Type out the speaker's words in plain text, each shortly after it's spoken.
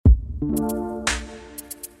LinkedIn.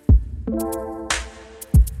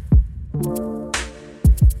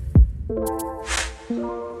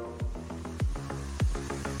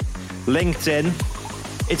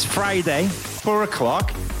 It's Friday, 4 o'clock.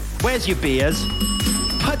 Where's your beers?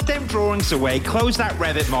 Put them drawings away, close that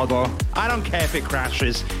Revit model. I don't care if it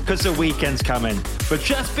crashes, because the weekend's coming. But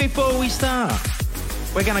just before we start,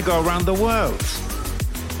 we're going to go around the world.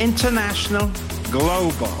 International,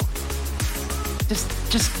 global.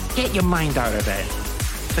 Just get your mind out of it.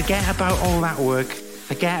 Forget about all that work.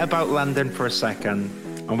 Forget about London for a second.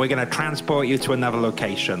 And we're going to transport you to another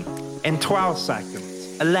location. In 12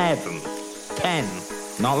 seconds, 11, 10.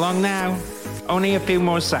 Not long now. Only a few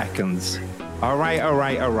more seconds. All right.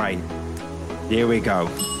 Here we go.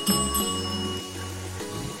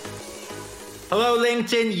 Hello,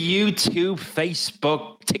 LinkedIn, YouTube,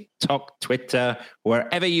 Facebook, TikTok, Twitter,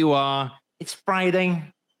 wherever you are. It's Friday.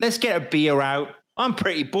 Let's get a beer out. I'm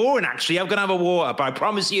pretty boring, actually. I'm going to have a water, but I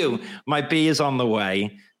promise you, my beer's on the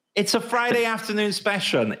way. It's a Friday afternoon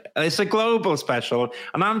special. It's a global special,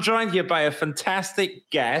 and I'm joined here by a fantastic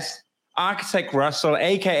guest, Architect Russell,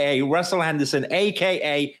 a.k.a. Russell Henderson,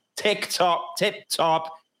 a.k.a. TikTok,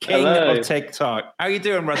 tip-top, king of TikTok. How you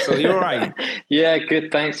doing, Russell? You all right? Yeah,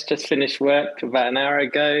 good, thanks. Just finished work about an hour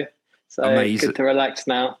ago. So Amazing. Good to relax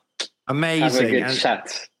now. Amazing. Have a good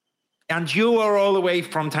chat. And you are all the way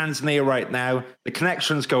from Tanzania right now. The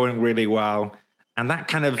connection's going really well. And that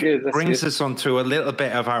kind of brings us onto a little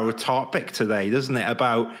bit of our topic today, doesn't it?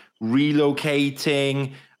 About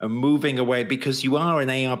relocating and moving away, because you are an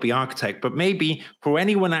ARB architect. But maybe for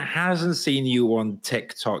anyone that hasn't seen you on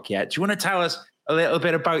TikTok yet, do you want to tell us a little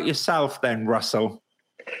bit about yourself then, Russell?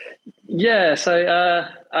 Yeah, so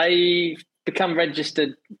I become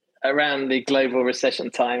registered around the global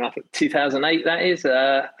recession time, I think 2008 that is.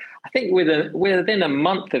 I think within a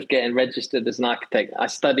month of getting registered as an architect, I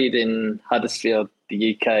studied in Huddersfield,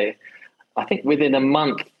 the UK. I think within a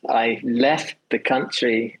month I left the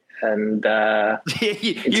country, and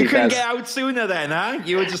you couldn't get out sooner then, huh?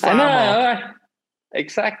 You were just like, I know,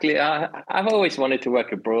 exactly. I've always wanted to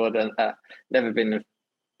work abroad, and never been a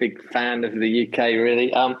big fan of the UK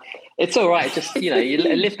really. It's all right, just you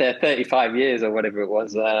live there 35 years or whatever it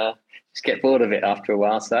was, just get bored of it after a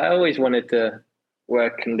while. So I always wanted to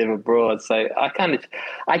work and live abroad. So I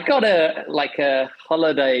got a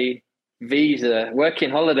holiday visa,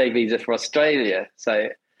 working holiday visa for Australia. So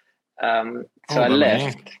I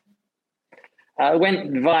left. I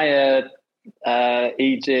went via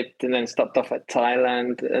Egypt and then stopped off at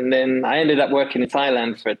Thailand. And then I ended up working in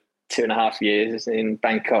Thailand for 2.5 years in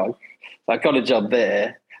Bangkok. So I got a job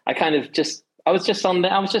there. I was just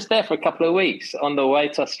there for a couple of weeks on the way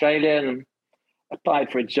to Australia, and applied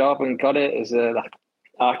for a job and got it as a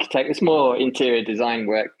architect. It's more interior design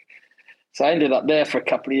work. So I ended up there for a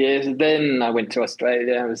couple of years. And then I went to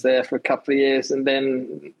Australia. I was there for a couple of years. And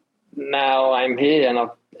then now I'm here and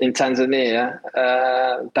I'm in Tanzania,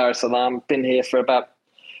 Dar es Salaam. Been here for about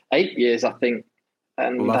 8 years, I think.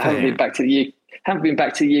 And I haven't been back to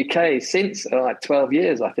the UK since, like 12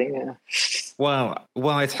 years, I think. Yeah. Well,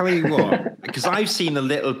 I tell you what, because I've seen a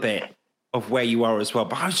little bit of where you are as well.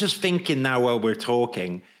 But I was just thinking now while we're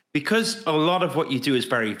talking, because a lot of what you do is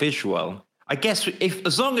very visual, I guess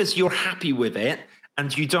as long as you're happy with it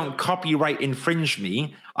and you don't copyright infringe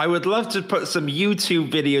me, I would love to put some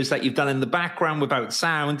YouTube videos that you've done in the background without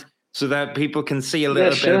sound so that people can see a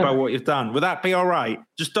little bit about what you've done. Would that be all right?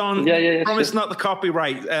 Just don't promise not the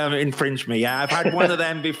copyright infringe me. Yeah, I've had one of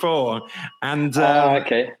them before. And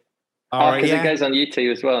okay. All right, because it goes on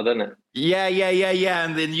YouTube as well, doesn't it? Yeah.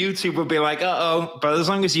 And then YouTube will be like, but as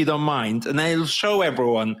long as you don't mind. And then it'll show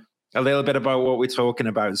everyone a little bit about what we're talking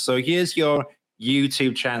about. So here's your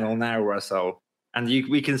YouTube channel now, Russell. And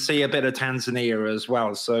we can see a bit of Tanzania as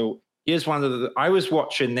well. So here's one of I was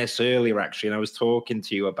watching this earlier, actually, and I was talking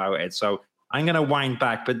to you about it. So I'm going to wind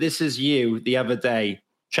back. But this is you the other day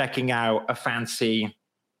checking out a fancy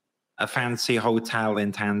hotel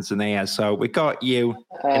in Tanzania. So we got you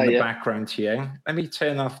in the background here. Let me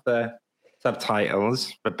turn off the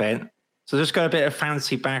subtitles a bit. So just got a bit of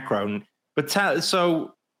fancy background. But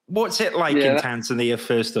so what's it like in Tanzania,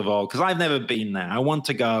 first of all? Because I've never been there. I want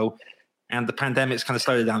to go, and the pandemic's kind of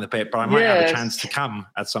slowed it down a bit, but I might have a chance to come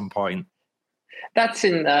at some point. That's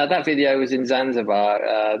in that video was in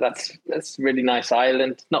Zanzibar. That's a really nice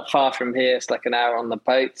island, not far from here. It's like an hour on the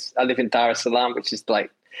boat. I live in Dar es Salaam, which is like,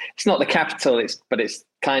 it's not the capital, but it's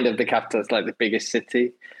kind of the capital. It's like the biggest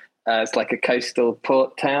city. It's like a coastal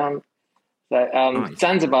port town. So, nice.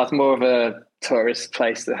 Zanzibar is more of a tourist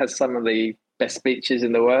place that has some of the best beaches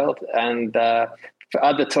in the world. And for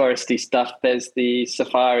other touristy stuff, there's the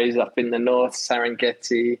safaris up in the north,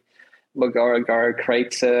 Serengeti, Ngorongoro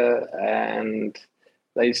crater, and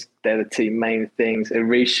they're the two main things.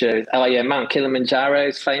 Orisha, Mount Kilimanjaro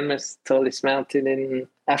is famous, tallest mountain in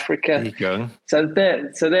Africa. There you go. So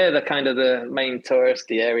they're the kind of the main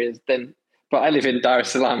touristy areas. Then, but I live in Dar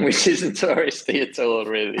es Salaam, which isn't touristy at all,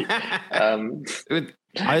 really. Which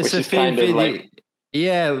is kind of like,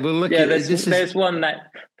 yeah. Well, look. Yeah, there's one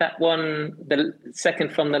that one, the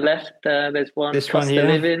second from the left. There's one. This Costa one here?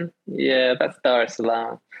 Living. Yeah, that's Dar es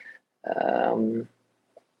Salaam.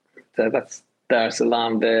 So that's Dar es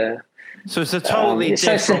Salaam there. So it's a totally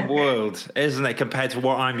different world, isn't it, compared to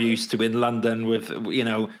what I'm used to in London with,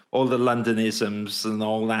 all the Londonisms and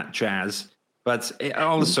all that jazz. But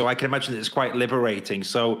also, I can imagine it's quite liberating.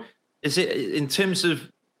 So is it, in terms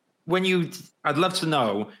of I'd love to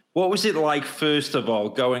know, what was it like, first of all,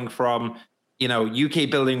 going from, UK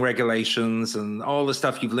building regulations and all the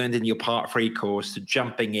stuff you've learned in your Part 3 course to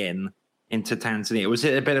jumping into Tanzania? Was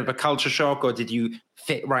it a bit of a culture shock, or did you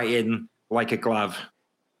fit right in like a glove?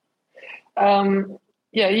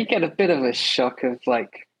 Yeah, you get a bit of a shock of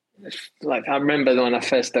like I remember when I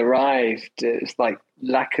first arrived, it was like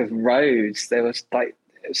lack of roads. There was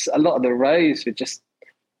a lot of the roads were just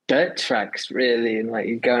dirt tracks, really, and like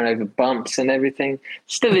you're going over bumps and everything.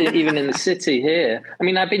 Still, even in the city here. I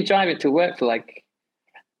mean, I've been driving to work for like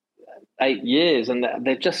 8 years, and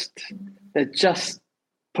they just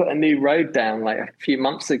put a new road down like a few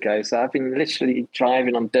months ago. So I've been literally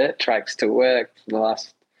driving on dirt tracks to work for the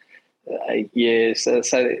last 8 years. So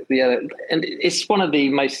and it's one of the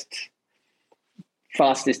most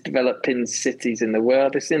fastest developing cities in the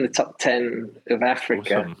world. It's in the top 10 of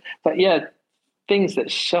Africa. Awesome. But yeah, things that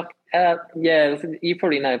shock. You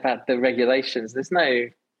probably know about the regulations. There's no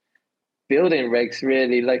building regs,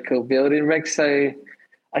 really, local building regs. So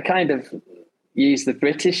I kind of use the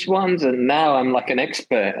British ones, and now I'm like an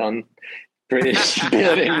expert on British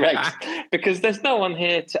building regs, because there's no one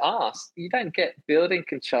here to ask. You don't get building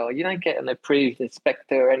control. You don't get an approved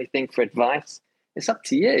inspector or anything for advice. It's up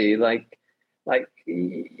to you. Like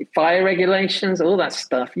fire regulations, all that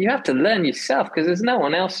stuff, you have to learn yourself, because there's no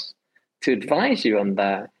one else to advise you on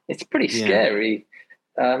that. It's pretty scary.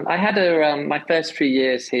 I had my first 3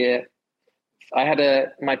 years here,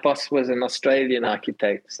 my boss was an Australian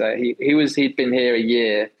architect. So he'd been here a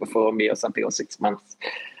year before me or something, or 6 months.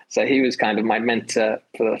 So he was kind of my mentor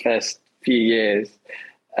for the first few years.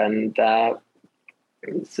 And so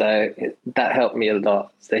that helped me a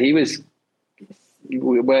lot. So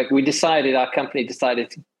our company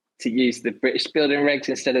decided to use the British building regs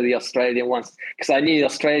instead of the Australian ones, because I knew the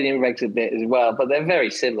Australian regs a bit as well, but they're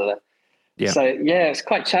very similar. Yeah. So yeah, it's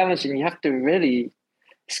quite challenging. You have to really,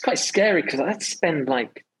 it's quite scary, because I had to spend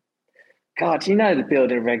the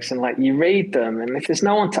building regs, and like you read them, and if there's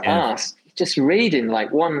no one to ask, just reading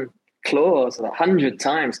like one clause 100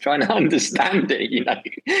 times trying to understand it,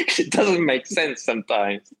 because it doesn't make sense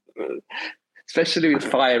sometimes, especially with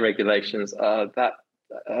fire regulations.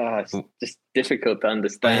 It's just difficult to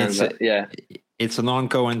understand. It's an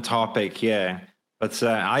ongoing topic, but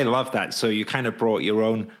I love that. So you kind of brought your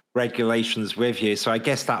own regulations with you, so I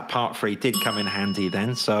guess that Part 3 did come in handy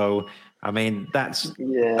then. So I mean, that's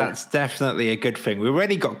definitely a good thing. We've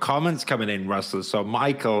already got comments coming in, Russell. So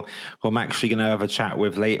Michael, who I'm actually going to have a chat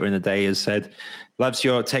with later in the day, has said, loves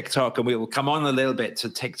your TikTok, and we will come on a little bit to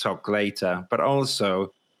TikTok later. But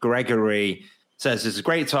also, Gregory says it's a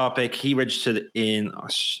great topic. He registered in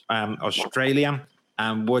Australia,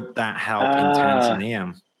 and would that help in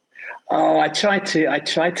Tanzania? Oh, I tried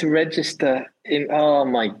to register in. Oh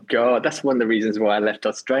my God, that's one of the reasons why I left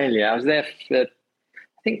Australia. I was there for,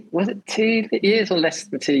 I think, was it 2 years or less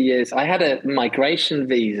than 2 years? I had a migration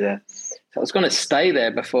visa, so I was going to stay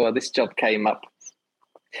there before this job came up.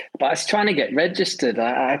 But I was trying to get registered.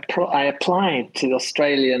 I applied to the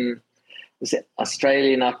Australian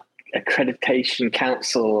Accreditation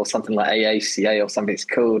Council or something like AACA or something it's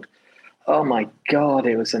called. Oh my God,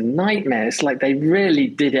 it was a nightmare. It's like they really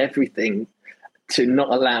did everything to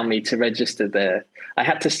not allow me to register there. I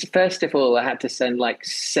had to, first of all, send like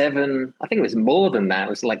 7, I think it was more than that. It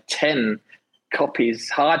was like 10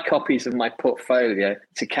 hard copies of my portfolio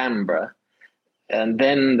to Canberra. And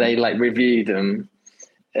then they reviewed them,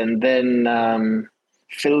 and then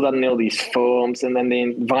filled in all these forms. And then they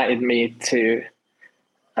invited me to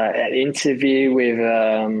an interview with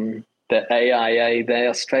the AIA, the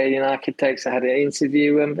Australian architects. I had an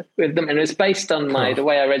interview with them, and it was based on the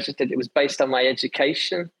way I registered. It was based on my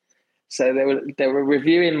education. So they were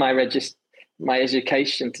reviewing my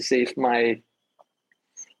education to see if my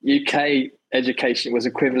UK education was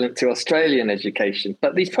equivalent to Australian education.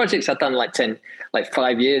 But these projects I'd done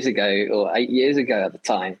 5 years ago or 8 years ago at the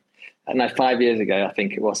time. I don't know, 5 years ago, I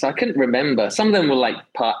think it was. So I couldn't remember. Some of them were like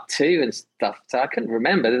part 2 and stuff. So I couldn't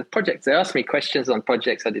remember the projects. They asked me questions on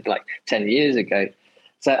projects I did like 10 years ago.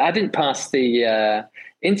 So I didn't pass the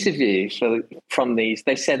interview from these.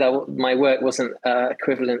 They said my work wasn't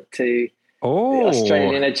equivalent to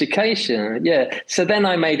Australian education. Yeah. So then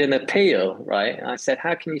I made an appeal, right? And I said,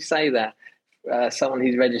 how can you say that? Someone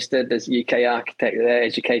who's registered as UK architect, their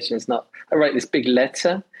education is not. I wrote this big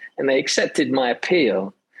letter and they accepted my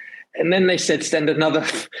appeal. And then they said, send another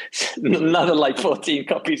like 14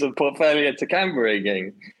 copies of portfolio to Canberra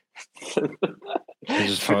again to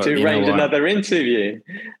arrange another interview.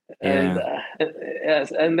 Yeah.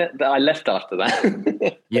 And I left after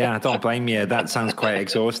that. Yeah, don't blame you. That sounds quite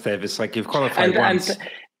exhaustive. It's like you've qualified once. And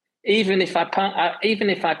even if I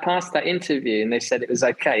passed that interview and they said it was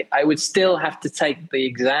okay, I would still have to take the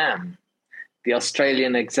exam, the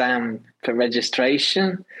Australian exam for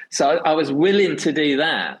registration. So I was willing to do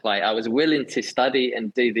that. Like I was willing to study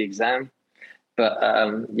and do the exam, but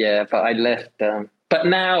I left. But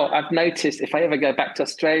now I've noticed if I ever go back to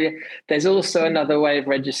Australia, there's also another way of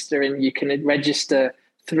registering. You can register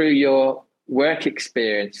through your work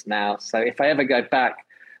experience now. So if I ever go back,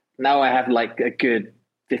 now I have like a good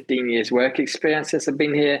 15 years work experience since I've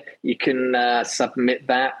been here. You can submit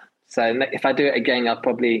that. So if I do it again, I'll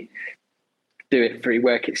probably do it through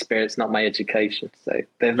work experience, not my education. So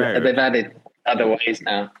they've added other ways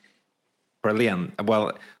now. Brilliant.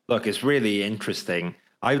 Well, look, it's really interesting.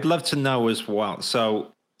 I'd love to know as well.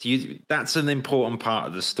 So that's an important part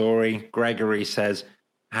of the story. Gregory says,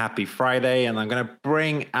 happy Friday. And I'm going to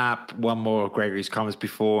bring up one more of Gregory's comments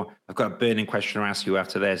before I've got a burning question to ask you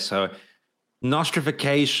after this. So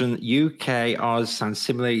nostrification, UK, Oz sounds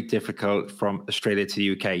similarly difficult from Australia to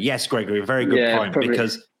the UK. Yes, Gregory, very good point. Probably.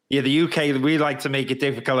 Because the UK, we like to make it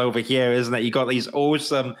difficult over here, isn't it? You got these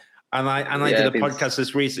awesome, and I did a podcast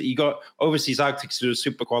this recently. You got overseas architects who are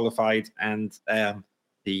super qualified, and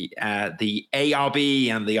the ARB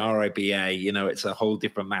and the RIBA. It's a whole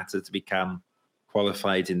different matter to become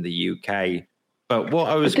qualified in the UK. But what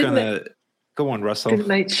I was going to go on, Russell. Didn't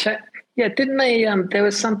they check? Yeah, didn't they? There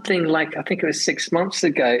was something like, I think it was 6 months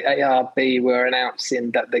ago, ARB were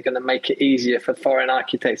announcing that they're going to make it easier for foreign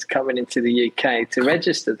architects coming into the UK to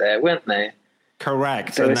register there, weren't they?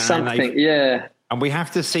 Correct. There was something, yeah. And we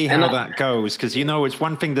have to see how that goes, because it's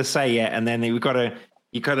one thing to say it, and then you got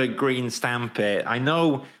to green stamp it. I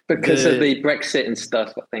know because of the Brexit and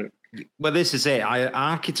stuff, I think. Well, this is it.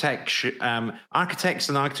 Architects and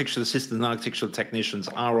architectural assistants and architectural technicians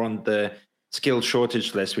are on the skilled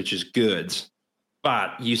shortage list, which is good,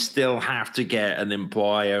 but you still have to get an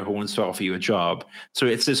employer who wants to offer you a job. So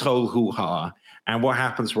it's this whole hoo-ha. And what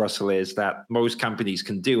happens, Russell, is that most companies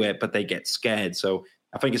can do it, but they get scared. So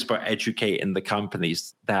I think it's about educating the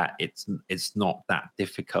companies that it's not that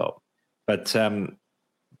difficult. But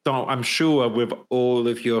I'm sure with all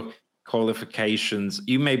of your qualifications,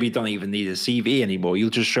 you maybe don't even need a CV anymore. You'll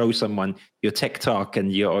just show someone your TikTok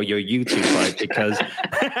and your YouTube, right? Because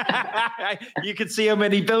you can see how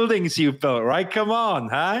many buildings you've built, right? Come on,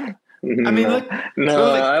 huh? I mean, look.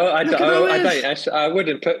 No, I don't. I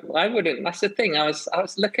wouldn't put. I wouldn't. That's the thing. I was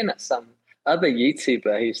looking at some other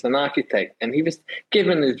YouTuber who's an architect, and he was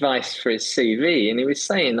giving advice for his CV, and he was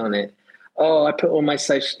saying on it, "Oh, I put all my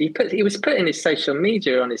social." He was putting his social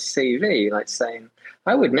media on his CV, like saying,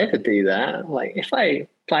 I would never do that. Like if I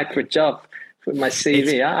applied for a job with my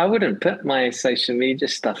CV, I wouldn't put my social media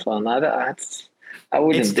stuff on. I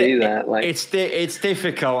wouldn't do that. Like it's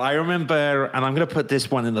difficult. I remember, and I'm going to put this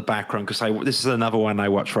one in the background because this is another one I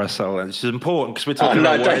watch, Russell, and this is important because we're talking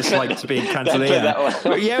about what it's like to be in Tanzania.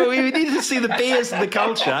 But yeah, we need to see the beers and the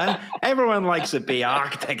culture. Everyone likes a beer.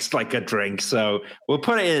 Architects like a drink, so we'll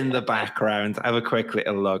put it in the background. Have a quick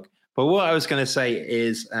little look. But what I was going to say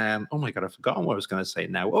is, oh my God, I've forgotten what I was going to say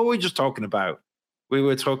now. What were we just talking about? We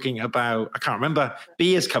were talking about, I can't remember.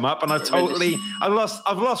 Beer's come up and I've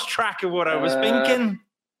lost track of what I was thinking.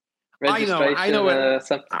 I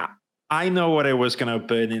know what I was going to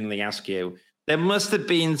burningly ask you. There must have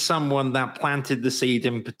been someone that planted the seed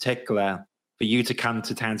in particular for you to come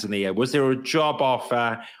to Tanzania. Was there a job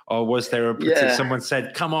offer, or was there someone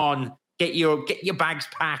said, come on, get your bags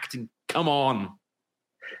packed and come on?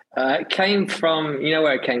 It came from, you know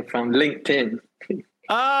where it came from? LinkedIn.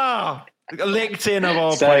 LinkedIn of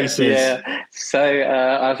all places. Yeah. So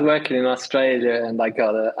I was working in Australia, and I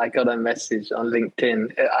got a message on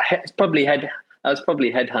LinkedIn. I was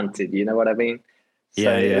probably headhunted. You know what I mean?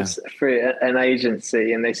 So it was through an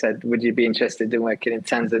agency, and they said, "Would you be interested in working in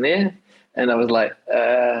Tanzania?" And I was like,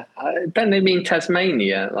 "Don't they mean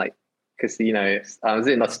Tasmania?" Like, because I was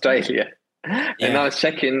in Australia. And I was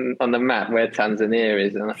checking on the map where Tanzania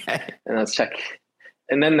is, and I was checking,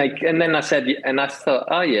 and then I said, and I thought,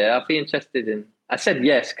 oh yeah, I'd be interested in. I said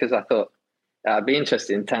yes because I thought I'd be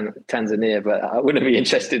interested in Tanzania, but I wouldn't be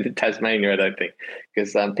interested in Tasmania, I don't think,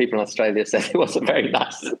 because people in Australia said it wasn't very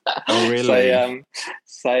nice. Oh, really?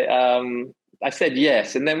 I said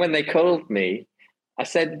yes, and then when they called me, I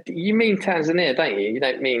said, "You mean Tanzania, don't you? You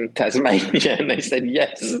don't mean Tasmania?" And they said,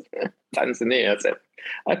 "Yes, Tanzania." I said,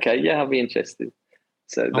 "Okay, yeah, I'll be interested."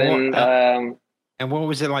 So and what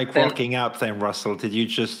was it like rocking up then, Russell? Did you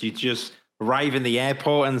just arrive in the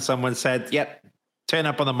airport and someone said, "Yep, turn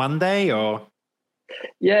up on a Monday," or?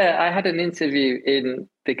 Yeah, I had an interview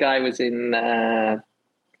the guy was in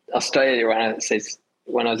Australia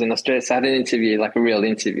when I was in Australia. So I had an interview, like a real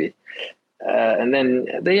interview. And then,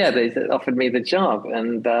 they offered me the job.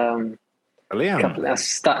 And so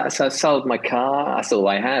I sold my car. That's all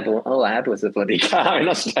I had. All I had was a bloody car in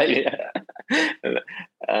Australia,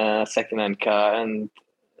 second-hand car. And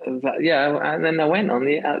then I went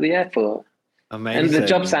at the airport. Amazing. And the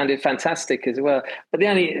job sounded fantastic as well. But the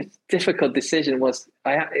only difficult decision was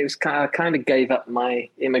I kind of gave up my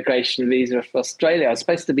immigration visa for Australia. I was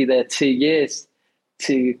supposed to be there 2 years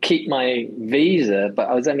to keep my visa, but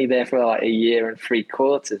I was only there for like 1 year and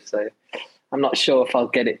 3/4. So I'm not sure if I'll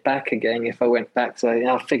get it back again if I went back. So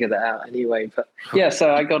I'll figure that out anyway. But yeah,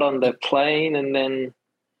 so I got on the plane and then,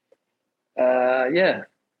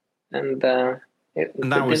 and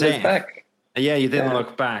that was it. Back. Yeah, you didn't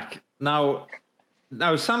look back. Now,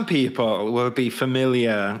 some people will be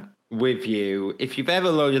familiar with you. If you've ever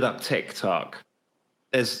loaded up TikTok,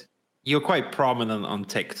 you're quite prominent on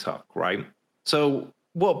TikTok, right? So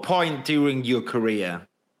what point during your career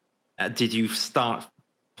did you start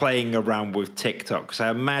playing around with TikTok? Because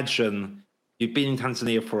I imagine you've been in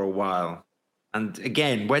Tanzania for a while. And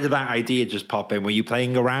again, where did that idea just pop in? Were you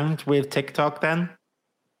playing around with TikTok then?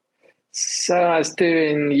 So I was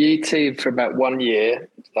doing YouTube for about 1 year.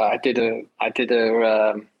 I did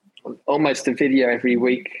almost a video every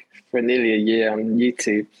week for nearly 1 year on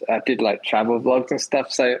YouTube. I did like travel vlogs and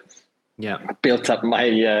stuff. So yeah, I built up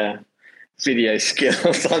my video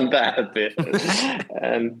skills on that a bit.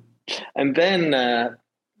 and then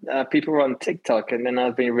people were on TikTok, and then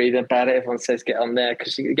I've been reading about it. Everyone says get on there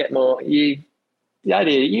because you get more. The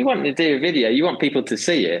idea you want to do a video, you want people to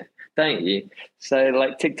see it, don't you? So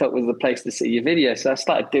like TikTok was the place to see your video. So I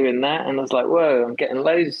started doing that, and I was like, whoa, I'm getting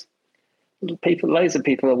loads of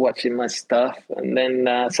people are watching my stuff. And then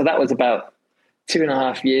so that was about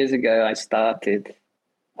 2.5 years ago I started.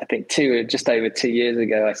 I think just over 2 years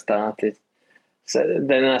ago I started. So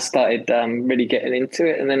then I started really getting into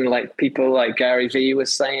it. And then like people like Gary Vee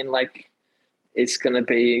was saying, like, it's going to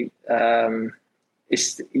be,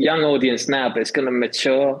 it's young audience now, but it's going to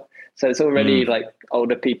mature. So it's already like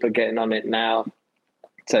older people getting on it now.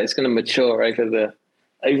 So it's going to mature over the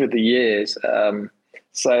years.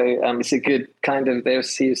 It's a good kind of, he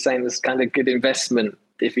was saying this kind of good investment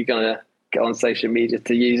if you're going to go on social media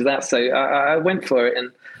to use that. So I went for it,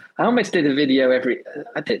 and I almost did a video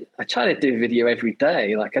I tried to do a video every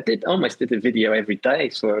day. Like almost did a video every day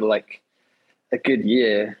for like a good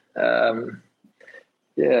year.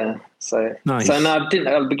 So nice. So now at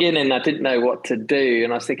the beginning I didn't know what to do,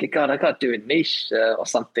 and I was thinking, God, I got to do a niche or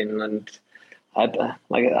something, and I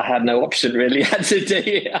had no option really. I had to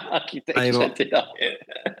do architecture.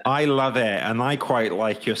 I love it, and I quite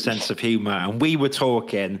like your sense of humor. And we were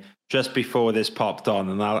talking just before this popped on,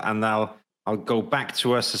 and I'll go back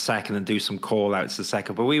to us a second and do some call outs a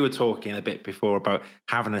second. But we were talking a bit before about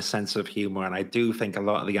having a sense of humor, and I do think a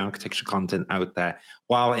lot of the architecture content out there,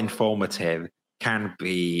 while informative, can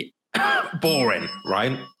be boring,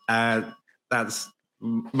 right? That's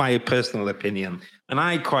my personal opinion. And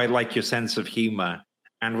I quite like your sense of humor.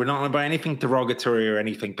 And we're not about anything derogatory or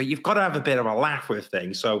anything, but you've got to have a bit of a laugh with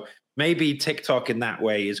things. So maybe TikTok in that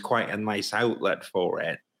way is quite a nice outlet for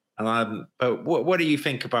it. And but what do you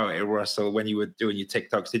think about it, Russell, when you were doing your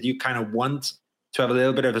TikToks? Did you kind of want to have a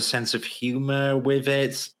little bit of a sense of humor with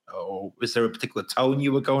it? Or was there a particular tone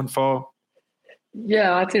you were going for?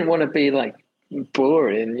 Yeah, I didn't want to be like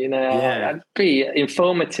boring, you know. Yeah. I'd be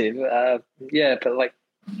informative. But like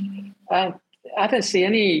I don't see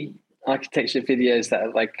any architecture videos that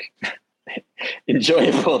are like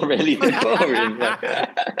enjoyable, really. They're boring.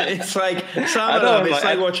 It's like some of them, it's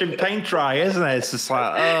like watching paint dry, isn't it? It's just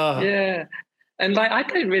like, oh. Yeah. And like I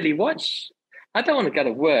don't want to go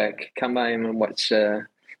to work, come home and watch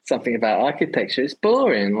something about architecture. It's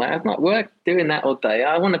boring. Like I've not worked doing that all day.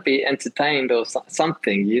 I want to be entertained or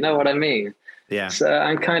something, you know what I mean? Yeah. So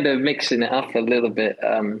I'm kind of mixing it up a little bit.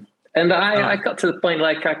 And I got to the point,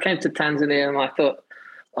 like I came to Tanzania and I thought,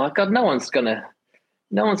 oh God, no one's gonna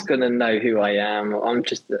know who I am. I'm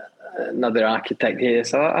just another architect here.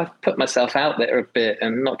 So I've put myself out there a bit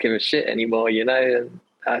and not give a shit anymore, And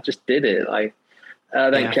I just did it. Like, I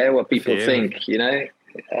don't care what people think,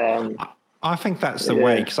 I think that's the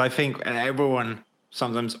way, because I think everyone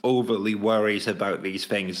sometimes overly worries about these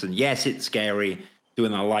things. And yes, it's scary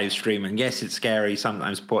doing a live stream, and yes, it's scary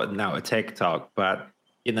sometimes putting out a TikTok. But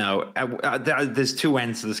there's two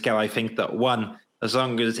ends to the scale. I think that one, as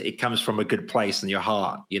long as it comes from a good place in your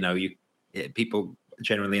heart, people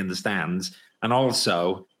generally understands. And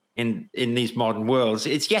also in these modern worlds,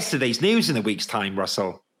 it's yesterday's news in a week's time,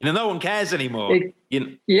 Russell. No one cares anymore.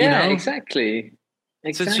 Exactly.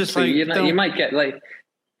 So it's just like, you might get like,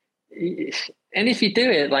 and if you do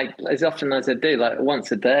it like as often as I do, like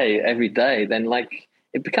once a day, every day, then like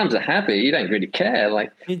it becomes a habit. You don't really care.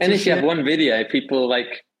 Like, and if you have one video, people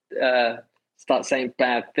like start saying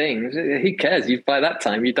bad things. Who cares? By that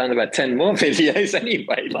time, you've done about 10 more videos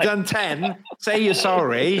anyway. Like, done 10. Say you're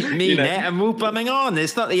sorry, mean it, and move bumming on.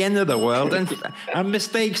 It's not the end of the world, and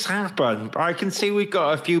mistakes happen. I can see we've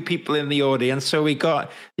got a few people in the audience. So we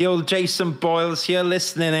got the old Jason Boyles here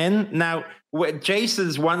listening in now.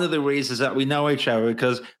 Jason's one of the reasons that we know each other,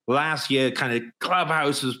 because last year kind of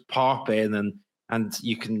Clubhouse was popping, and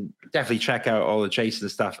you can definitely check out all the Jason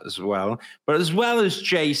stuff as well. But as well as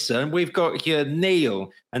Jason, we've got here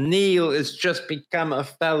Neil. And Neil has just become a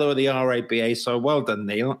fellow of the RABA. So well done,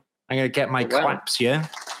 Neil. I'm going to get my claps here.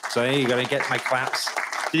 So you're going to get my claps.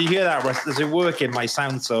 Did you hear that, Russ? Does it work in my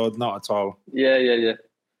sound sword? Not at all. Yeah.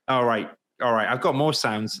 All right. I've got more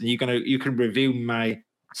sounds. And you can review my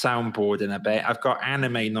soundboard in a bit. I've got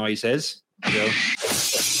anime noises.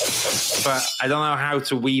 But I don't know how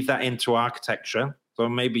to weave that into architecture. So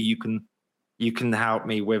maybe you can help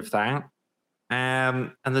me with that.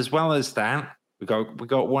 And as well as that, we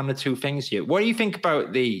got one or two things here. What do you think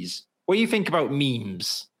about these? What do you think about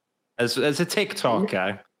memes? As a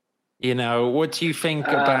TikToker, what do you think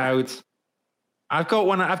about? I've got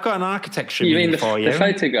an architecture meme for you. The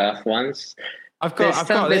photograph ones? I've got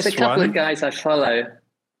there's a couple of guys I follow.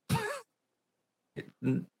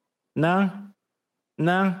 No.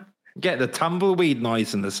 Get the tumbleweed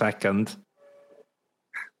noise in a second.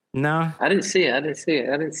 No. I didn't see it.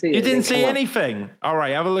 You didn't see anything? All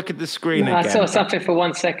right, have a look at the screen again. I saw something for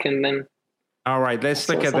 1 second, then. All right, let's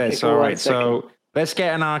look at this. All right, so let's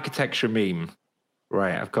get an architecture meme.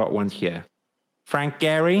 Right, I've got one here. Frank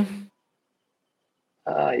Gehry?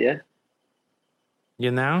 Yeah.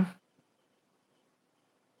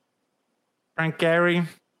 Frank Gehry?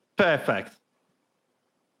 Perfect.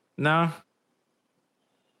 No?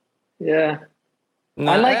 Yeah.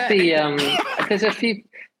 No. I like the there's a few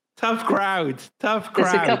tough crowd.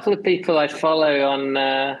 There's a couple of people I follow on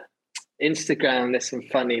Instagram. There's some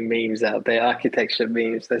funny memes out there, architecture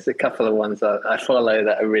memes. There's a couple of ones that I follow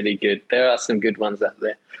that are really good. There are some good ones out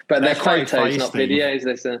there. But they're photos, not videos.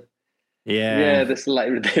 There's there's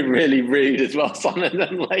like they're really rude as well. Some of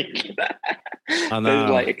them like there's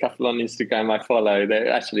like a couple on Instagram I follow.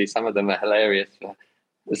 They're actually, some of them are hilarious.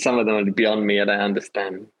 Some of them are beyond me. I don't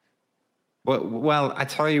understand. Well, I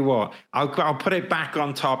tell you what, I'll put it back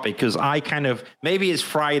on topic, because maybe it's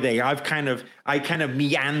Friday. I kind of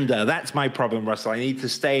meander. That's my problem, Russell. I need to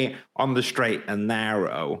stay on the straight and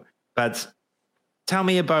narrow. But tell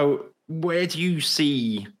me about, where do you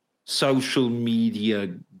see social media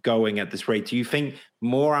going at this rate? Do you think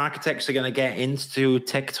more architects are going to get into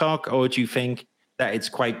TikTok, or do you think that it's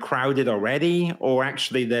quite crowded already, or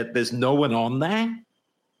actually that there's no one on there?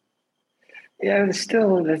 Yeah,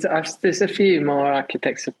 there's a few more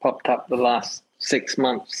architects have popped up the last 6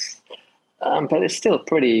 months, but it's still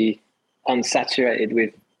pretty unsaturated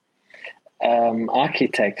with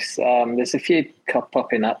architects. There's a few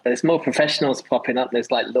popping up. There's more professionals popping up.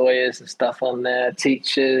 There's like lawyers and stuff on there,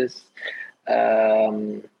 teachers,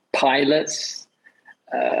 pilots,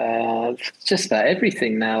 just about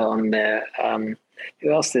everything now on there.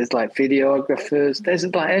 Who else? There's like videographers. There's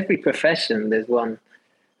like every profession. There's one.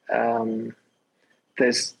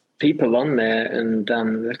 There's people on there, and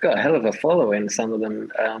they've got a hell of a following, some of them.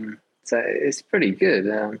 So it's pretty good.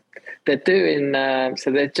 They're doing,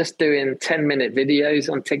 they're just doing 10-minute videos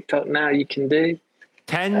on TikTok now. You can do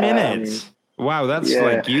 10 minutes. Wow, that's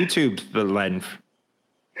like YouTube's length.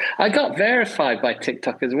 I got verified by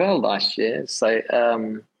TikTok as well last year. So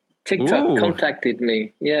TikTok contacted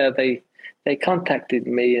me. Yeah, they contacted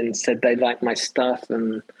me and said they liked my stuff,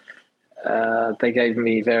 and they gave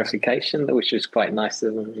me verification, which was quite nice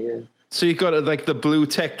of them. Yeah. So you got like the blue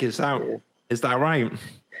tick. Is that right?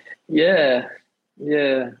 Yeah.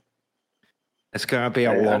 It's going to be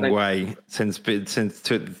a long way since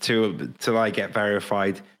till I get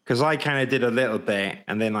verified, because I kind of did a little bit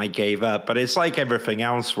and then I gave up. But it's like everything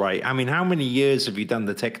else, right? I mean, how many years have you done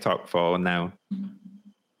the TikTok for now?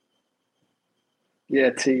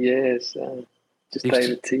 Yeah, 2 years. Just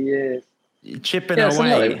over 2 years. Chipping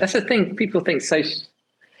away. That's the thing. People think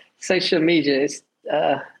social media is.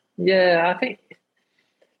 I think.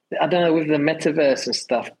 I don't know with the metaverse and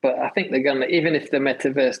stuff, but I think they're gonna, even if the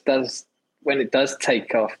metaverse does, when it does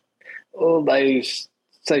take off, all those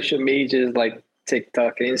social medias like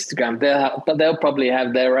TikTok and Instagram, they'll probably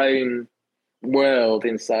have their own world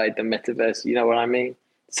inside the metaverse. You know what I mean?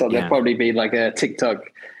 So there'll probably be like a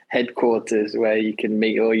TikTok headquarters where you can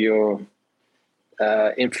meet all your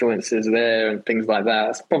influencers there and things like that.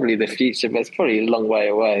 It's probably the future, but it's probably a long way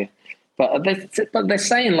away. But they're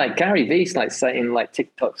saying, like, Gary Vee's like saying like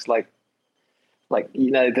TikTok's like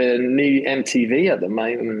you know, the new MTV at the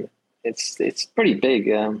moment. It's pretty big.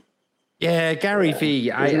 Yeah, Gary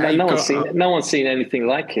Vee. No one's seen anything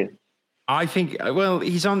like it. I think, well,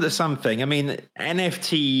 he's onto something. I mean,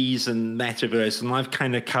 NFTs and metaverse, and I've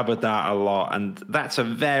kind of covered that a lot. And that's a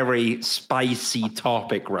very spicy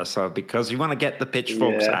topic, Russell, because you want to get the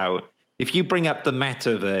pitchforks out. If you bring up the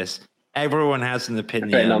metaverse, everyone has an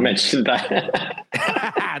opinion. I not mention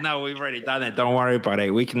that. No, we've already done it. Don't worry about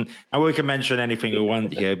it. We can mention anything we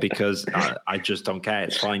want here because I just don't care.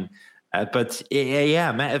 It's fine. But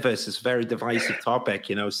metaverse is a very divisive topic.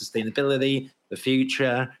 You know, sustainability, the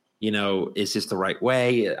future. You know, is this the right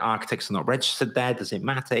way? Architects are not registered there. Does it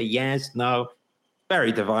matter? Yes, no.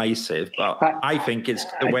 Very divisive, but I think it's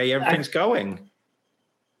the way everything's going.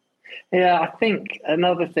 Yeah, I think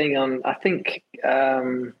another thing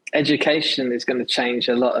education is going to change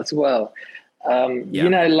a lot as well. You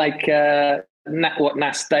know, like what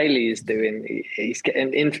Nas Daily is doing. He's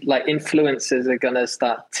getting influencers are going to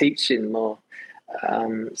start teaching more.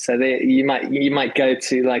 So you might go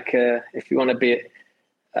to like if you want to be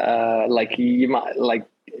if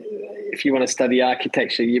you want to study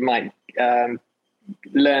architecture, you might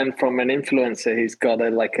learn from an influencer who's got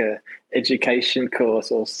a education course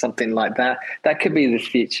or something like that. That could be the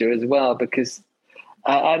future as well, because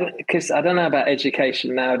I don't know about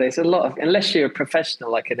education nowadays. A lot of, unless you're a professional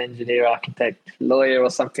like an engineer, architect, lawyer, or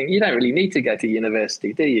something, you don't really need to go to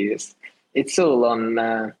university, do you? It's all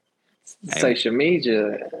on social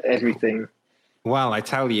media, everything. Well, I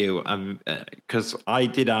tell you, because I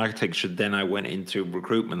did architecture, then I went into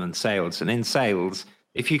recruitment and sales. And in sales,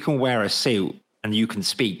 if you can wear a suit and you can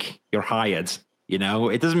speak, you're hired. You know,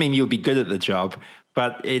 it doesn't mean you'll be good at the job,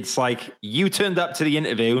 but it's like you turned up to the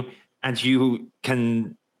interview and you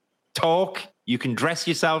can talk, you can dress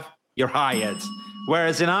yourself, you're hired.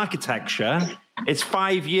 Whereas in architecture, it's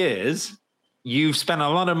 5 years, you've spent a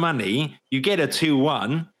lot of money, you get a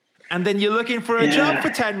 2-1, and then you're looking for a job for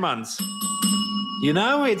 10 months. You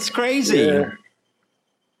know, it's crazy. Yeah.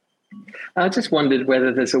 I just wondered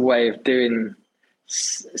whether there's a way of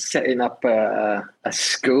setting up a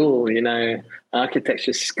school, you know,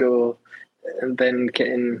 architecture school, and then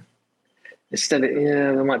getting,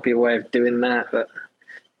 there might be a way of doing that, but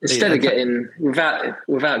instead of getting,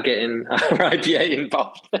 without getting RIBA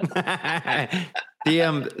involved.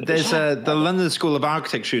 There's the London School of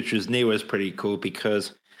Architecture, which was new, is pretty cool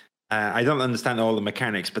because I don't understand all the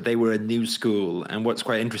mechanics, but they were a new school. And what's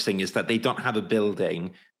quite interesting is that they don't have a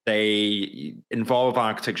building. They involve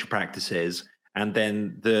architecture practices, and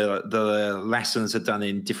then the lessons are done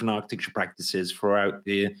in different architecture practices throughout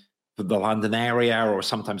the London area, or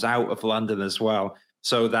sometimes out of London as well,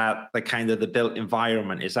 so that the built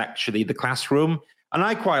environment is actually the classroom. And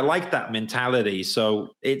I quite like that mentality.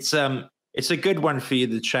 So it's a good one for you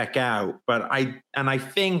to check out. But I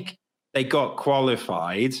think they got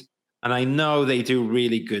qualified. And I know they do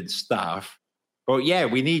really good stuff. But yeah,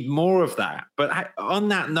 we need more of that. But on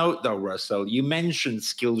that note, though, Russell, you mentioned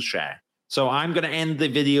Skillshare. So I'm going to end the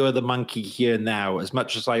video of the monkey here now, as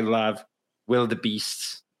much as I love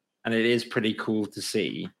Wildebeests. And it is pretty cool to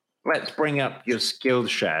see. Let's bring up your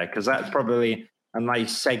Skillshare, because that's probably a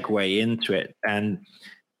nice segue into it. And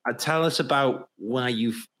tell us about why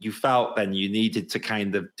you felt then you needed to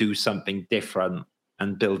kind of do something different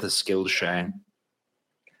and build a Skillshare.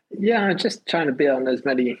 Yeah, I'm just trying to be on as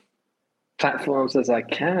many platforms as I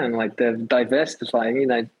can, like they're diversifying, you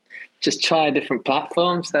know, just try different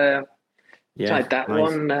platforms. Tried that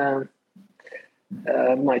one.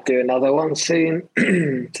 Might do another one soon.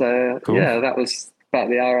 So cool. Yeah, that was about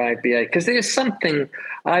the RIBA, because there's something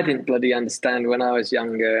I didn't bloody understand when I was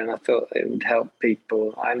younger, and I thought it would help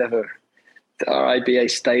people. The RIBA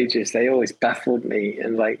stages, they always baffled me,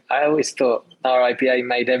 and I always thought RIBA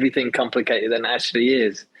made everything complicated than it actually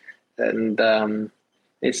is. and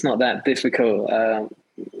it's not that difficult.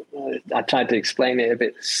 I tried to explain it a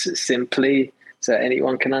bit simply so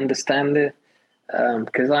anyone can understand it,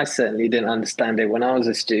 because I certainly didn't understand it when I was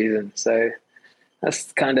a student. So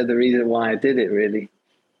that's kind of the reason why I did it, really.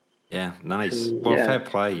 Yeah, nice. Well, fair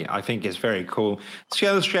play. I think it's very cool.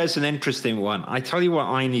 Skillshare's an interesting one. I tell you what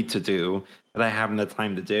I need to do that I haven't the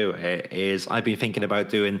time to do is I've been thinking about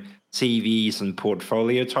doing CVs and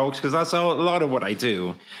portfolio talks because that's a lot of what I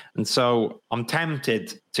do. And so I'm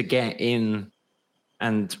tempted to get in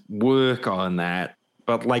and work on that.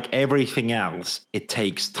 But like everything else, it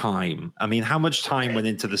takes time. I mean, how much time went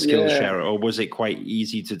into the Skillshare, or was it quite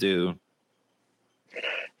easy to do?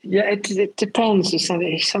 Yeah, it depends.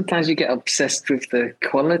 Sometimes you get obsessed with the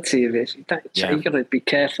quality of it. You got to be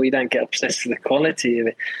careful you don't get obsessed with the quality of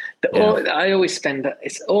it. I always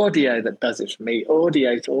it's audio that does it for me.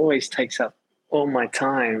 Audio always takes up all my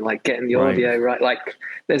time, like getting the audio right. Like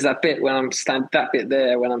there's that bit when I'm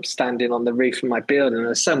standing on the roof of my building, and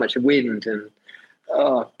there's so much wind, and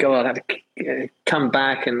oh god, I had to come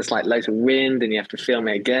back, and there's like loads of wind, and you have to film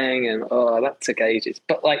it again, and that took ages.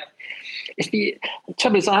 But like, the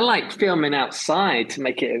trouble is, I like filming outside to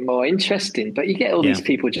make it more interesting. But you get all these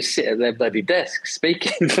people just sit at their bloody desk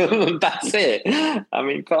speaking for them. That's it. I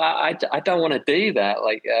mean, but I don't want to do that.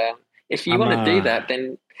 Like, if you want to do that,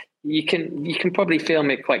 then you can probably film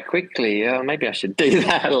it quite quickly. Maybe I should do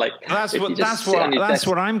that. Like that's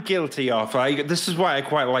what I'm guilty of. This is why I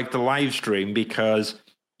quite like the live stream, because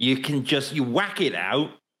you can you whack it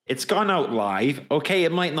out. It's gone out live. Okay,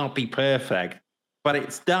 it might not be perfect, but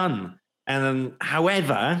it's done. And then,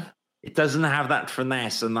 however, it doesn't have that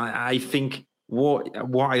finesse. And I think what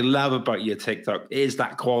I love about your TikTok is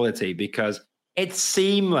that quality, because it's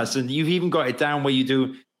seamless, and you've even got it down where you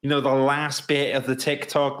do, the last bit of the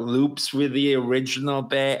TikTok loops with the original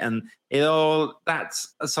bit, and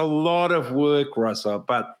that's a lot of work, Russell,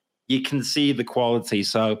 but you can see the quality.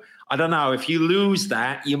 So I don't know, if you lose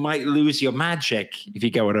that, you might lose your magic, if you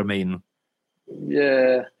get what I mean.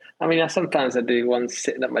 Yeah. I mean, sometimes I do ones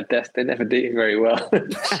sitting at my desk. They never do very well.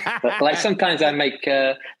 But like sometimes I make,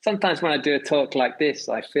 sometimes when I do a talk like this,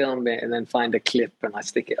 I film it and then find a clip and I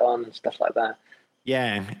stick it on and stuff like that.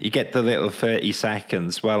 Yeah, you get the little 30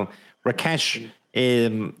 seconds. Well, Rakesh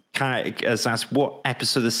has asked, what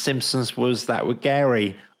episode of Simpsons was that with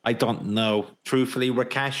Gary? I don't know. Truthfully,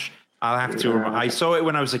 Rakesh, I'll have to. I saw it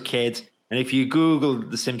when I was a kid. And if you Google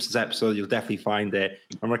the Simpsons episode, you'll definitely find it.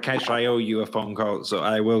 And Rakesh, I owe you a phone call, so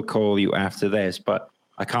I will call you after this, but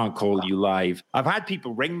I can't call you live. I've had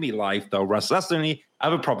people ring me live, though, Russ. That's the only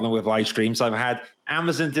other problem with live streams. I've had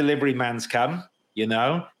Amazon delivery mans come,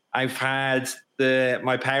 I've had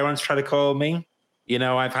my parents try to call me.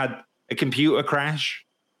 I've had a computer crash.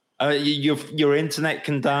 Your internet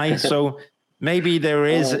can die. So maybe it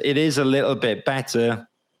is a little bit better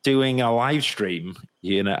doing a live stream,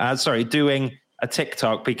 doing a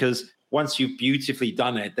TikTok, because once you've beautifully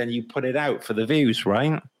done it, then you put it out for the views,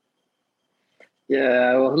 right?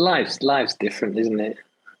 Yeah, well, life's different, isn't it?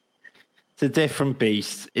 It's a different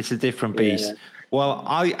beast. Yeah. Well,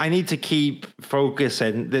 I need to keep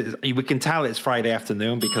focusing. We can tell it's Friday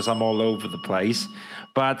afternoon because I'm all over the place,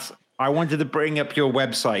 but I wanted to bring up your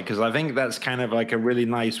website because I think that's kind of like a really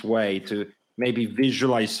nice way to maybe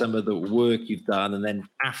visualize some of the work you've done. And then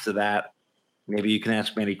after that, maybe you can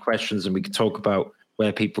ask me any questions and we can talk about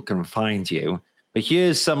where people can find you. But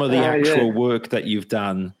here's some of the actual work that you've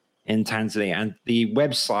done in Tanzania. And the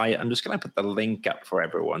website, I'm just going to put the link up for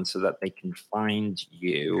everyone so that they can find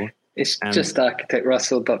you. It's just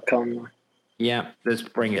architectrussell.com. Yeah, let's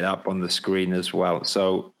bring it up on the screen as well.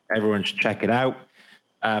 So everyone should check it out.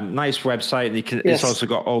 Nice website. It's also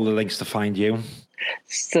got all the links to find you.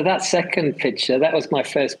 So that second picture, that was my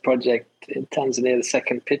first project in Tanzania, the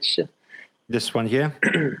second picture. This one here?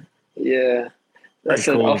 Yeah. That's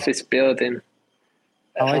an office building.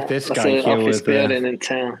 I like this guy here. That's an office building in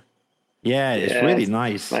town. Yeah, it's really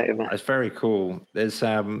nice. It's very cool. There's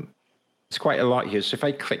quite a lot here. So if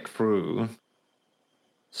I click through,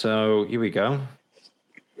 so here we go.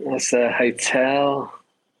 That's a hotel.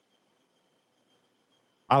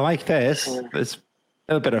 I like this. There's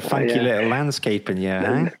a little bit of funky little landscape in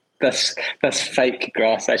here. That's fake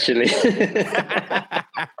grass, actually.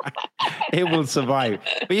 It will survive.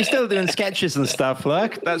 But you're still doing sketches and stuff,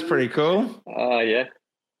 look. That's pretty cool. Oh, yeah.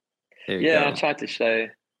 Yeah, I tried to show.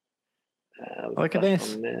 Look at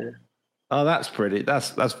this. Oh, that's pretty.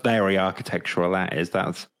 That's very architectural, that is.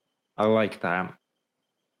 I like that.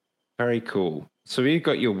 Very cool. So you've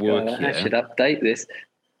got your work here. I should update this.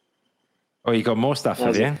 Oh, you got more stuff,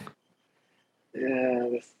 have you?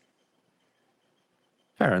 Yeah.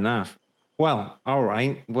 Fair enough. Well, all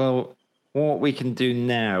right. Well, what we can do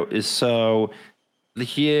now is so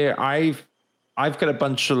here I've got a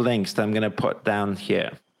bunch of links that I'm going to put down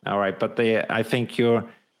here. All right, but I think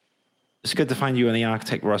it's good to find you on the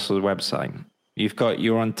Architect Russell website.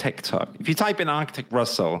 You're on TikTok. If you type in Architect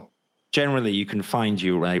Russell, generally you can find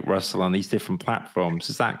you, right, Russell, on these different platforms.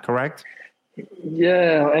 Is that correct?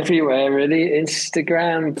 Yeah, everywhere really.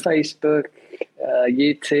 Instagram, Facebook,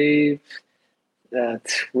 YouTube,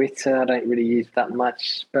 Twitter. I don't really use that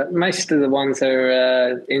much, but most of the ones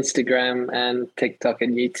are Instagram and TikTok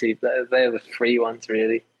and YouTube. They're the free ones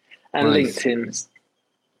really, and Nice. LinkedIn.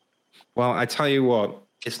 Well, I tell you what,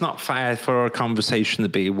 it's not fair for a conversation to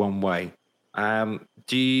be one way. While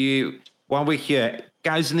we're here,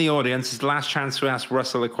 guys in the audience, it's the last chance to ask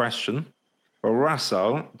Russell a question. Well,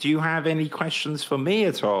 Russell, do you have any questions for me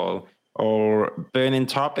at all, or burning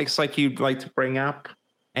topics like you'd like to bring up?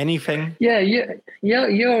 Anything? Yeah,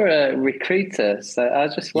 you're a recruiter, so I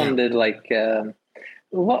just wondered,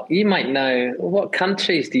 what you might know. What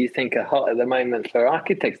countries do you think are hot at the moment for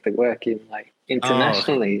architects that work in, like,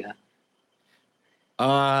 internationally?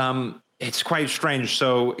 It's quite strange.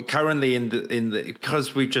 So currently,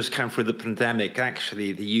 because we just come through the pandemic,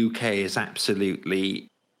 actually, the UK is absolutely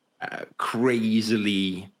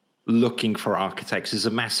crazily looking for architects. There's a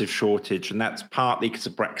massive shortage, and that's partly because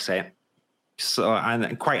of Brexit. So,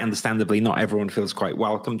 and quite understandably, not everyone feels quite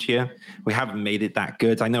welcomed here. We haven't made it that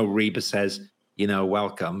good. I know Reba says,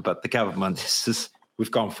 welcome, but the government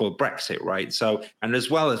we've gone full Brexit, right? So, and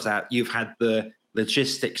as well as that, you've had the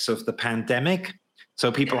logistics of the pandemic.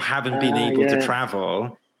 So people haven't been able to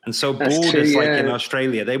travel. And so borders in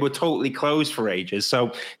Australia, they were totally closed for ages.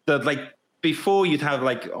 So before you'd have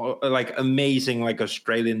like amazing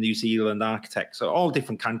Australian, New Zealand architects, so all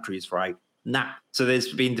different countries, right? So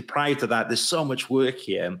there's been deprived of that. There's so much work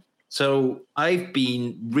here. So I've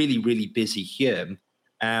been really, really busy here.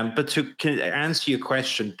 But to answer your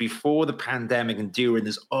question, before the pandemic and during,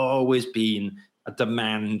 there's always been a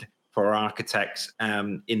demand for architects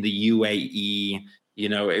in the UAE.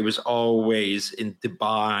 It was always in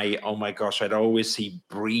Dubai. Oh my gosh, I'd always see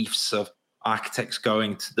briefs of architects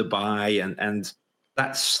going to Dubai, and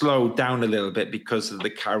that's slowed down a little bit because of the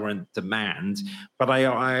current demand. But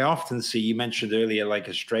I often see, you mentioned earlier, like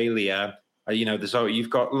Australia, you've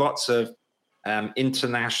got lots of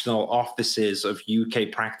international offices of UK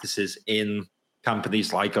practices in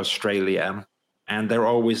companies like Australia, and they're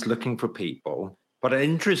always looking for people. But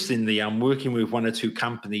interestingly, I'm working with one or two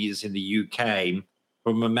companies in the UK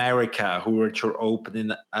from America who are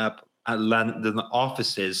opening up at London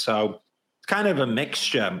offices. So it's kind of a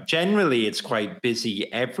mixture. Generally, it's quite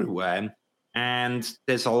busy everywhere, and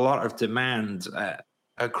there's a lot of demand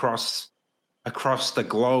across the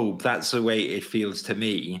globe. That's the way it feels to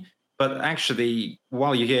me. But actually,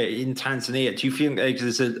 while you're here in Tanzania, do you feel like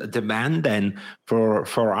there's a demand then for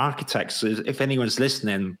architects? If anyone's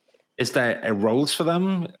listening, is there roles for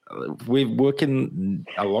them? We're working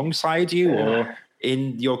alongside you or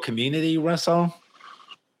in your community, Russell?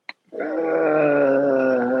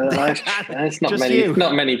 It's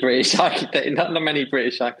not many British architects. Not many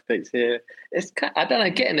British architects here. I don't know.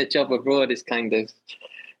 Getting a job abroad is kind of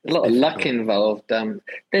a lot of luck involved.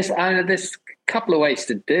 There's a couple of ways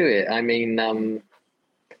to do it. I mean,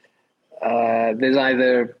 there's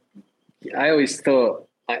either. I always thought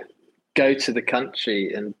I go to the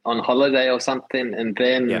country and on holiday or something, and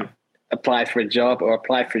then apply for a job, or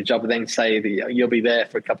apply for a job and then say that you'll be there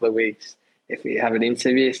for a couple of weeks. If you have an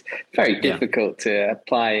interview, it's very difficult to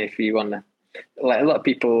apply if you want to. Like a lot of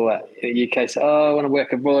people in the UK say, "Oh, I want to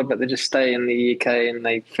work abroad," but they just stay in the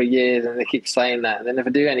UK for years, and they keep saying that, and they never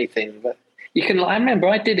do anything. But you can. I remember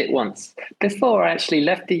I did it once before I actually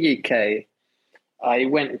left the UK. I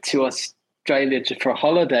went to Australia for a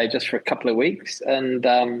holiday, just for a couple of weeks, and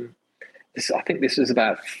I think this was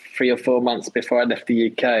about 3 or 4 months before I left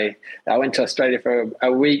the UK. I went to Australia for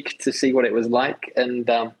a week to see what it was like, and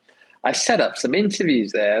I set up some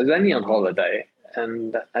interviews there. I was only on holiday,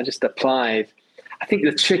 and I just applied. I think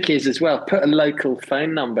the trick is as well, put a local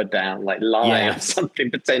phone number down, like lie or something,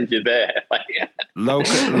 pretend you're there.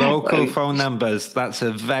 Local phone numbers. That's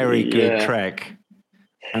a very good trick.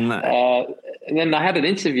 And then I had an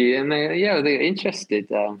interview, and they were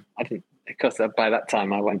interested. I didn't, of course, by that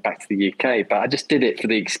time I went back to the UK, but I just did it for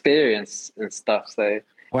the experience and stuff. So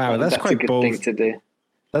wow, that's quite a good bold thing to do.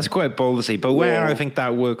 That's quite ballsy. But where I think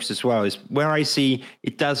that works as well is where I see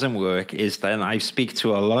it doesn't work is then I speak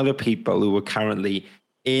to a lot of people who are currently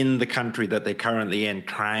in the country that they're currently in,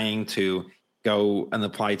 trying to go and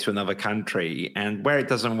apply to another country. And where it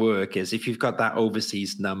doesn't work is if you've got that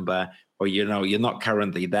overseas number, or you're not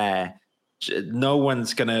currently there, no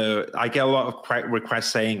one's gonna. I get a lot of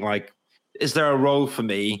requests saying like, "Is there a role for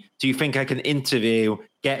me? Do you think I can interview,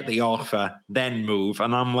 get the offer, then move?"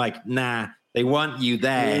 And I'm like, "Nah." They want you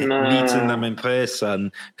there, meeting them in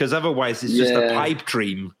person, because otherwise it's just a pipe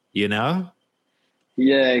dream, you know?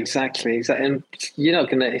 Yeah, exactly. And you're not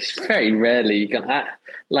gonna. It's very rarely you can.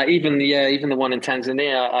 Like even the one in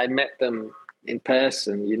Tanzania, I met them in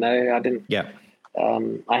person. You know, I didn't. Yeah.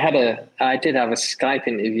 I did have a Skype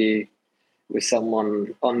interview with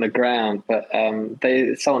someone on the ground, but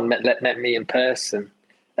someone met me in person.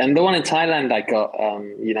 And the one in Thailand, I got.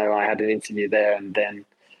 You know, I had an interview there, and then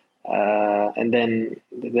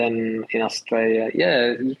in Australia,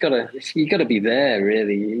 yeah, you gotta be there.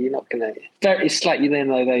 Really, you're not gonna. It's like, you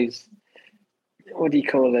know, those, what do you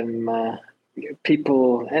call them?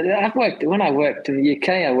 People. And when I worked in the UK.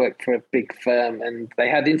 I worked for a big firm, and they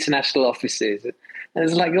had international offices. And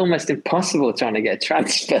it's like almost impossible trying to get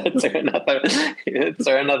transferred to another.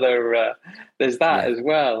 There's that as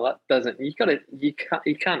well. That doesn't. You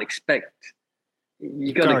can't expect.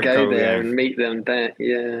 You got to go there and meet them there.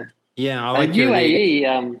 Yeah. Yeah. I like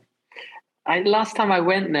UAE. Last time I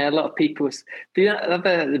went there, a lot of people. The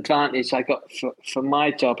other advantage I got for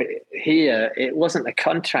my job here, it wasn't a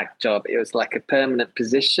contract job. It was like a permanent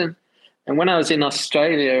position. And when I was in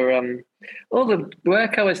Australia, all the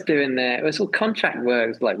work I was doing there, it was all contract work. It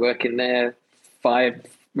was like working there 5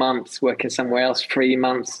 months, working somewhere else 3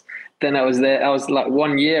 months. Then I was there. I was like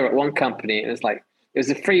 1 year at one company. It was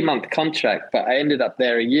a 3-month contract, but I ended up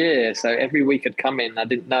there a year. So every week I'd come in, I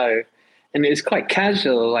didn't know. And it was quite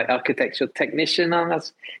casual, like architectural technician. I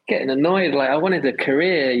was getting annoyed. Like I wanted a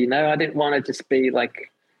career, you know, I didn't want to just be like,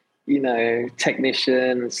 you know,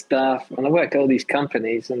 technician and stuff. And I worked at all these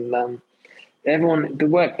companies, and the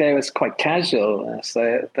work there was quite casual.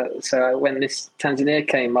 So when this Tanzania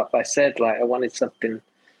came up, I said, like, I wanted something,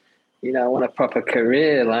 you know, I want a proper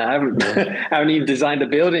career. Like I haven't even designed a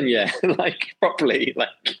building yet, like properly. Like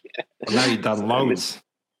well, now you've done loads.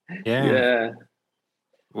 Yeah.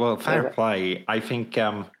 Well, fair play. I think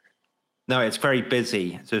no, it's very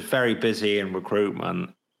busy. So it's very busy in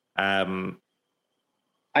recruitment. I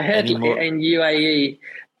heard in UAE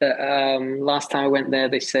that last time I went there,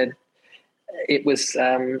 they said it was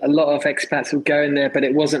a lot of expats were going there, but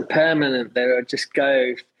it wasn't permanent. They would just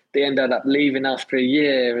go. They ended up leaving after a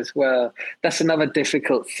year as well. That's another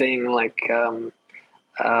difficult thing. Like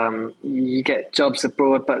you get jobs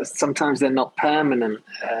abroad, but sometimes they're not permanent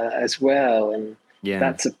as well, and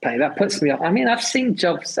that's a pain. That puts me off. I mean, I've seen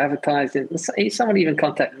jobs advertised. Someone even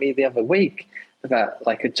contacted me the other week about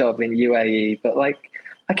like a job in UAE, but like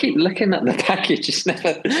I keep looking at the package.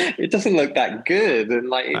 It doesn't look that good, and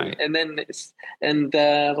like, and then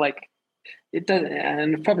like. It doesn't,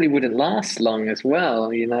 and it probably wouldn't last long as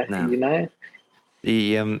well, you know. No. You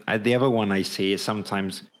know, the other one I see is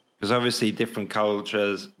sometimes, because obviously different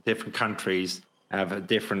cultures, different countries have a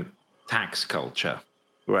different tax culture,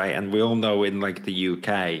 right? And we all know in like the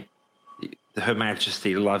UK, Her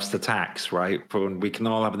Majesty loves the tax, right? We can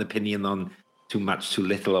all have an opinion on too much, too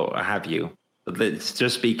little, or have you. But let's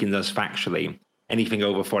just speaking just factually, anything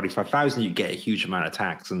over 45,000, you get a huge amount of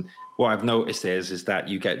tax. And what I've noticed is that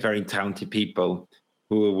you get very talented people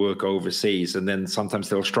who will work overseas, and then sometimes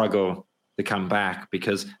they'll struggle to come back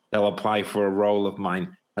because they'll apply for a role of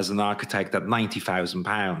mine as an architect at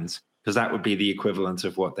 £90,000, because that would be the equivalent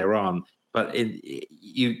of what they're on. But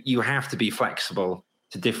you have to be flexible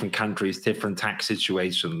to different countries, different tax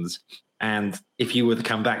situations. And if you were to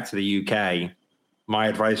come back to the UK, my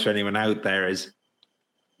advice for anyone out there is,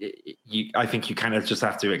 I think you kind of just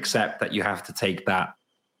have to accept that you have to take that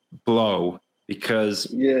blow,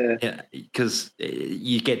 because you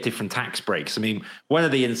get different tax breaks. I mean, one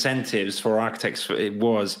of the incentives for architects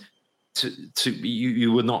was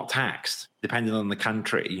you were not taxed depending on the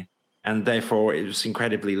country, and therefore it was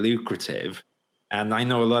incredibly lucrative. And I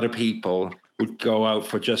know a lot of people would go out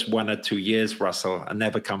for just 1 or 2 years, Russell, and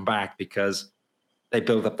never come back because they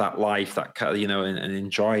build up that life, that, you know, and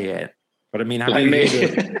enjoy it. But I mean, have you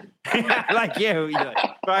like you, you're like,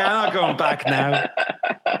 right, I'm not going back now.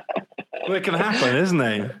 Well, it can happen, isn't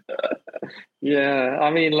it? Yeah,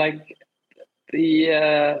 I mean, like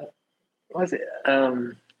what is it?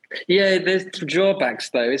 There's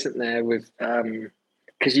drawbacks though, isn't there? With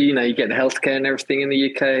because you get the healthcare and everything in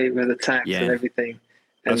the UK with the tax and everything,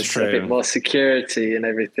 and that's true. A bit more security and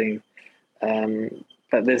everything.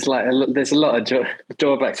 But there's a lot of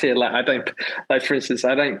drawbacks here. Like for instance,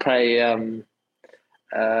 I don't pay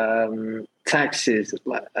taxes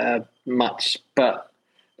much, but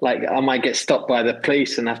like I might get stopped by the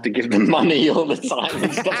police and have to give them money all the time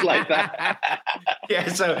and stuff like that. Yeah,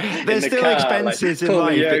 so there's still expenses in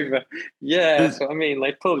life. Yeah, that's what I mean.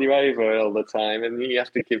 They pull you over all the time, and you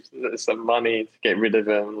have to give some money to get rid of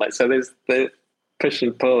them. Like, so there's the push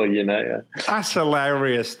and pull, you know. That's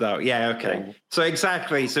hilarious, though. Yeah, okay. Yeah. So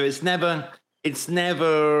exactly. So it's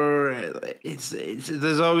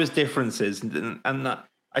there's always differences, and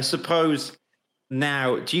I suppose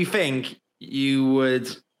now, do you think you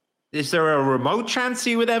would? Is there a remote chance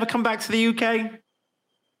you would ever come back to the UK?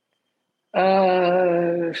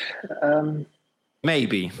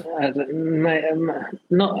 Maybe.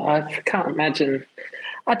 Not. I can't imagine.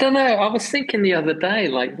 I don't know. I was thinking the other day,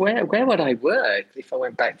 like, where would I work if I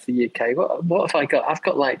went back to the UK? What have I got? I've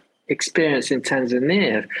got like experience in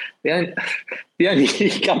Tanzania. The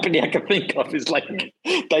only company I can think of is like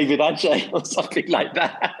David Adjaye or something like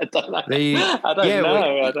that. I don't know. I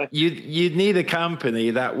don't know. You'd need a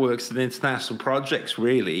company that works in international projects,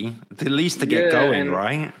 really, at least to get going,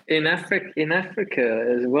 right? In Africa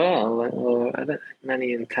as well, or I don't know,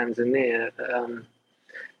 many in Tanzania.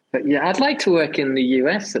 But yeah, I'd like to work in the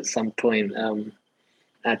US at some point.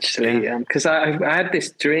 Actually, because I had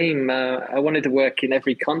this dream. I wanted to work in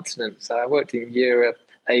every continent. So I worked in Europe,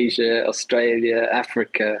 Asia, Australia,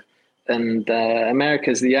 Africa, and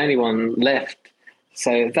America's the only one left.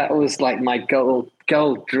 So that was like my goal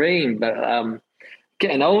dream. But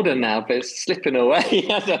getting older now, but it's slipping away.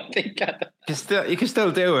 I don't think. You can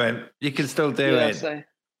still do it. You can still do it. So,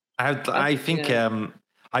 I think. Yeah.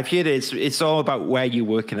 I've heard it's all about where you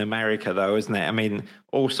work in America, though, isn't it? I mean,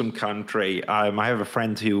 awesome country. I have a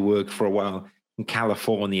friend who worked for a while in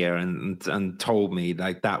California and told me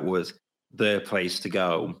like that was the place to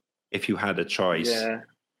go if you had a choice. Yeah.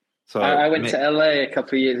 So I went to LA a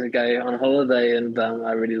couple of years ago on holiday, and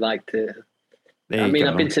I really liked it. I've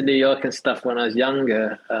been to New York and stuff when I was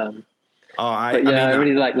younger. I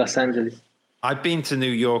really like Los Angeles. I've been to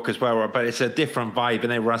New York as well, but it's a different vibe,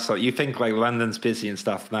 isn't it, Russell? You think like London's busy and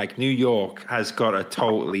stuff. Like New York has got a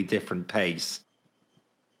totally different pace.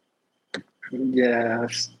 Yeah,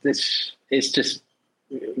 it's just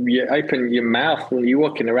you open your mouth and you're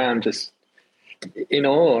walking around just in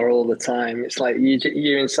awe all the time. It's like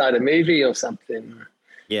you're inside a movie or something.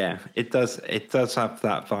 Yeah, it does. It does have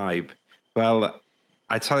that vibe. Well,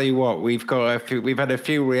 I tell you what, we've had a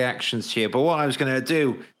few reactions here, but what I was going to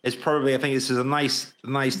do is I think this is a nice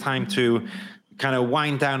time to kind of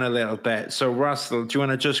wind down a little bit. So Russell, do you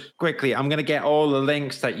want to just quickly, I'm going to get all the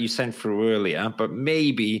links that you sent through earlier, but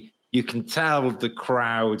maybe you can tell the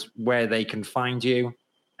crowd where they can find you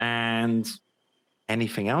and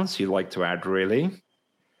anything else you'd like to add, really.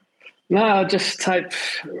 No, just type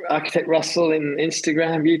Architect Russell in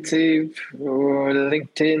Instagram, YouTube, or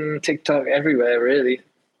LinkedIn, TikTok, everywhere, really.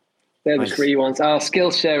 They're the three ones.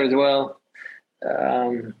 Skillshare as well.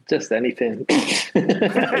 Just anything.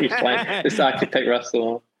 It's Architect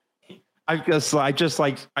Russell. I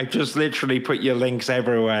just literally put your links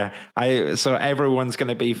everywhere. So everyone's going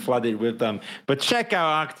to be flooded with them. But check out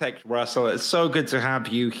Architect Russell. It's so good to have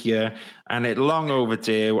you here, and it's long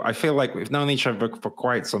overdue. I feel like we've known each other for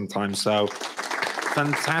quite some time. So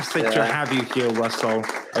fantastic to have you here, Russell.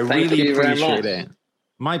 I really appreciate it.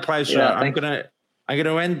 My pleasure. Yeah, I'm gonna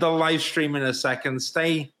end the live stream in a second.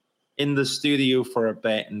 Stay in the studio for a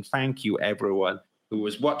bit, and thank you everyone who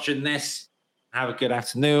was watching this. Have a good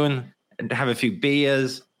afternoon. And have a few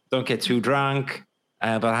beers. Don't get too drunk,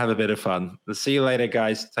 but have a bit of fun. We'll see you later,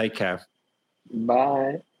 guys. Take care.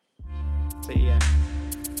 Bye. See ya.